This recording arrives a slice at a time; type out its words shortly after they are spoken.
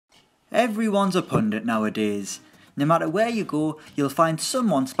Everyone's a pundit nowadays. No matter where you go, you'll find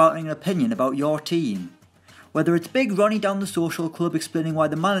someone spouting an opinion about your team. Whether it's Big Ronnie down the social club explaining why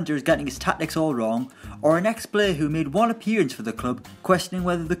the manager is getting his tactics all wrong, or an ex-player who made one appearance for the club questioning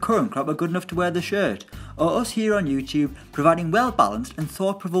whether the current crop are good enough to wear the shirt, or us here on YouTube providing well-balanced and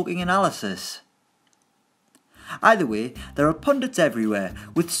thought-provoking analysis. Either way, there are pundits everywhere,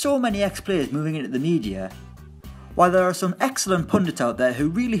 with so many ex-players moving into the media. While there are some excellent pundits out there who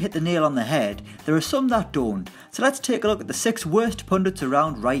really hit the nail on the head, there are some that don't, so let's take a look at the 6 worst pundits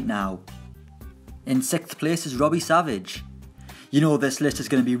around right now. In 6th place is Robbie Savage. You know this list is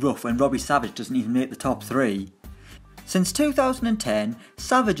going to be rough when Robbie Savage doesn't even make the top 3. Since 2010,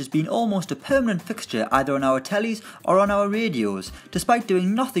 Savage has been almost a permanent fixture either on our tellies or on our radios, despite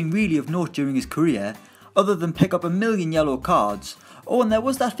doing nothing really of note during his career, other than pick up a million yellow cards. Oh, and there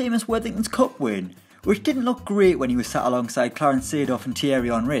was that famous Worthington's Cup win, which didn't look great when he was sat alongside Clarence Seedorf and Thierry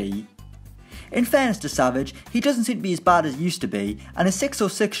Henry. In fairness to Savage, he doesn't seem to be as bad as he used to be, and his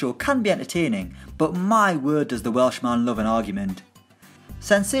 606 show can be entertaining, but my word does the Welshman love an argument.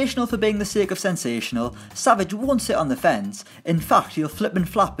 Sensational for being the sake of sensational, Savage won't sit on the fence. In fact, he'll flip and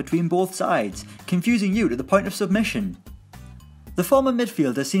flap between both sides, confusing you to the point of submission. The former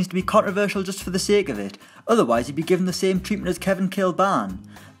midfielder seems to be controversial just for the sake of it, otherwise he'd be given the same treatment as Kevin Kilbane.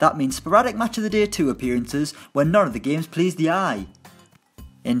 That means sporadic Match of the Day 2 appearances when none of the games please the eye.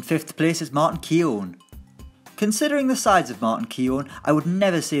 In 5th place is Martin Keown. Considering the size of Martin Keown, I would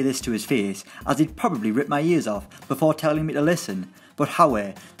never say this to his face, as he'd probably rip my ears off before telling me to listen, but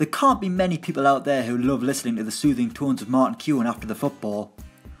however, there can't be many people out there who love listening to the soothing tones of Martin Keown after the football.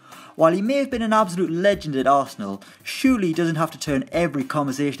 While he may have been an absolute legend at Arsenal, surely he doesn't have to turn every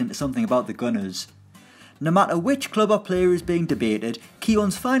conversation into something about the Gunners. No matter which club or player is being debated,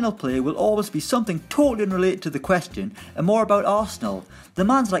 Keown's final play will always be something totally unrelated to the question and more about Arsenal. The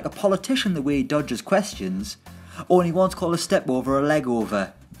man's like a politician the way he dodges questions. Only once called a step over a leg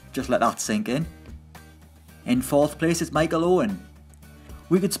over. Just let that sink in. In 4th place is Michael Owen.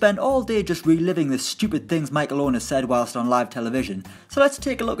 We could spend all day just reliving the stupid things Michael Owen has said whilst on live television, so let's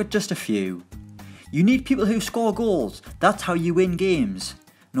take a look at just a few. You need people who score goals, that's how you win games.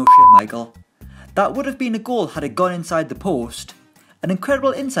 No shit, Michael. That would have been a goal had it gone inside the post. An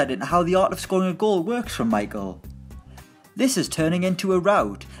incredible insight into how the art of scoring a goal works from Michael. This is turning into a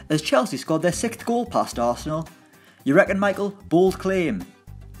rout, as Chelsea scored their 6th goal past Arsenal. You reckon, Michael? Bold claim.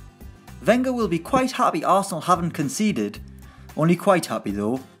 Wenger will be quite happy Arsenal haven't conceded. Only quite happy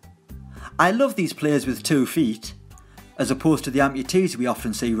though. I love these players with 2 feet, as opposed to the amputees we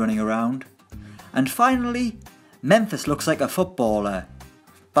often see running around. And finally, Memphis looks like a footballer.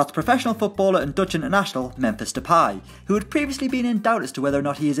 That's professional footballer and Dutch international Memphis Depay, who had previously been in doubt as to whether or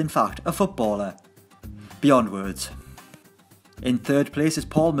not he is in fact a footballer. Beyond words. In 3rd place is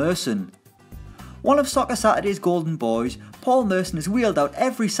Paul Merson. One of Soccer Saturday's golden boys, Paul Merson is wheeled out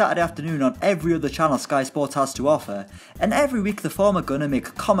every Saturday afternoon on every other channel Sky Sports has to offer, and every week the former Gunner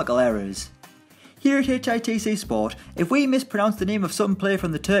makes comical errors. Here at HITC Sport, if we mispronounce the name of some player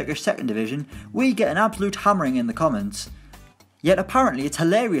from the Turkish 2nd Division, we get an absolute hammering in the comments. Yet apparently it's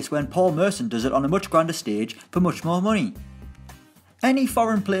hilarious when Paul Merson does it on a much grander stage for much more money. Any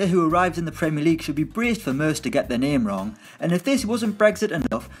foreign player who arrives in the Premier League should be braced for Merce to get their name wrong, and if this wasn't Brexit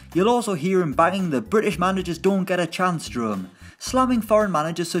enough, you'll also hear him banging the British managers don't get a chance drum, slamming foreign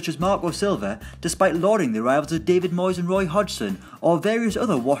managers such as Marco Silva despite lauding the arrivals of David Moyes and Roy Hodgson, or various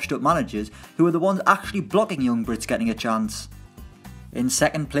other washed up managers who are the ones actually blocking young Brits getting a chance. In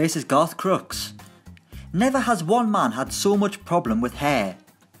 2nd place is Garth Crooks. Never has one man had so much problem with hair.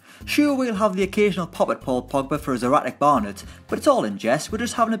 Sure, we'll have the occasional pop at Paul Pogba for his erratic barnets, but it's all in jest, we're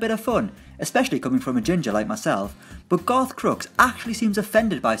just having a bit of fun, especially coming from a ginger like myself. But Garth Crooks actually seems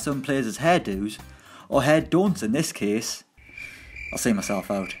offended by some players' hairdos, or hair don'ts in this case. I'll see myself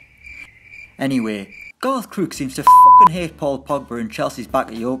out. Anyway, Garth Crooks seems to fucking hate Paul Pogba and Chelsea's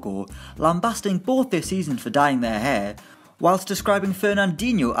Bakayoko, lambasting both their seasons for dyeing their hair, whilst describing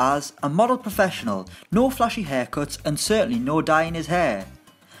Fernandinho as a model professional, no flashy haircuts and certainly no dye in his hair.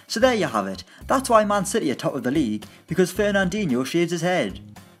 So there you have it, that's why Man City are top of the league, because Fernandinho shaves his head.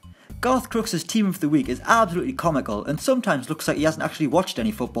 Garth Crooks' team of the week is absolutely comical and sometimes looks like he hasn't actually watched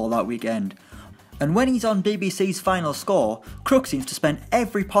any football that weekend. And when he's on BBC's Final Score, Crooks seems to spend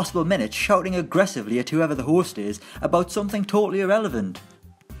every possible minute shouting aggressively at whoever the host is about something totally irrelevant.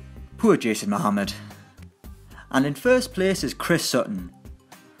 Poor Jason Mohammed. And in 1st place is Chris Sutton.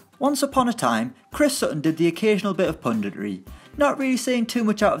 Once upon a time, Chris Sutton did the occasional bit of punditry, not really saying too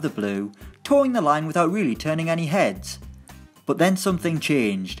much out of the blue, towing the line without really turning any heads. But then something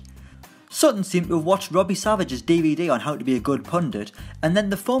changed. Sutton seemed to have watched Robbie Savage's DVD on how to be a good pundit, and then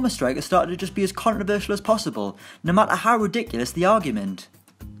the former striker started to just be as controversial as possible, no matter how ridiculous the argument.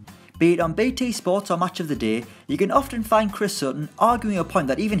 Be it on BT Sports or Match of the Day, you can often find Chris Sutton arguing a point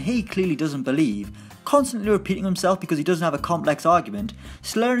that even he clearly doesn't believe, constantly repeating himself because he doesn't have a complex argument,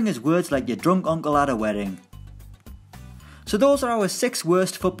 slurring his words like your drunk uncle at a wedding. So those are our 6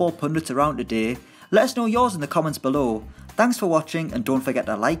 worst football pundits around today. Let us know yours in the comments below. Thanks for watching, and don't forget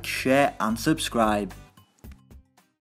to like, share and subscribe.